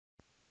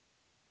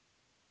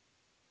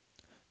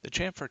The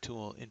chamfer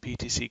tool in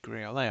PTC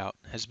Creo Layout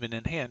has been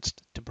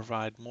enhanced to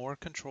provide more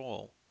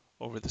control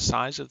over the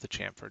size of the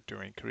chamfer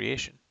during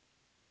creation.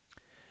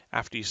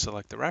 After you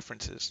select the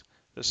references,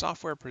 the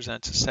software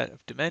presents a set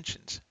of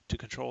dimensions to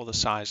control the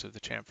size of the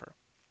chamfer.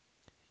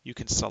 You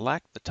can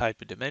select the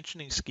type of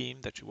dimensioning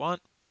scheme that you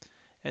want,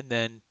 and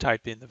then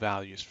type in the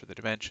values for the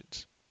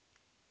dimensions.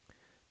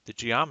 The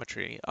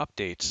geometry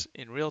updates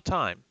in real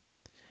time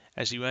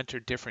as you enter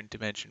different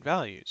dimension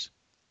values,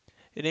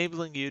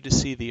 enabling you to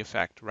see the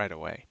effect right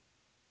away.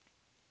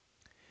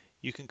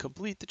 You can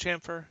complete the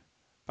chamfer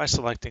by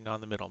selecting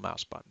on the middle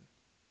mouse button.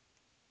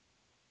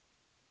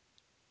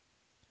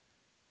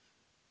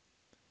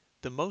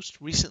 The most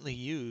recently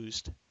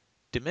used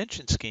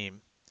dimension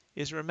scheme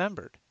is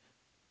remembered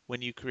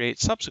when you create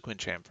subsequent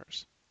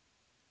chamfers.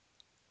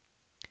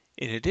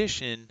 In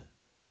addition,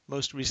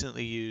 most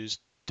recently used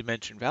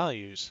dimension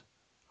values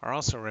are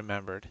also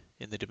remembered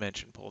in the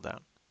dimension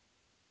pull-down.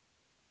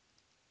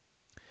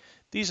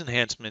 These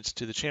enhancements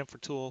to the chamfer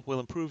tool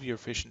will improve your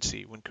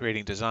efficiency when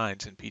creating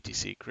designs in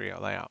PTC Creo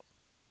Layout.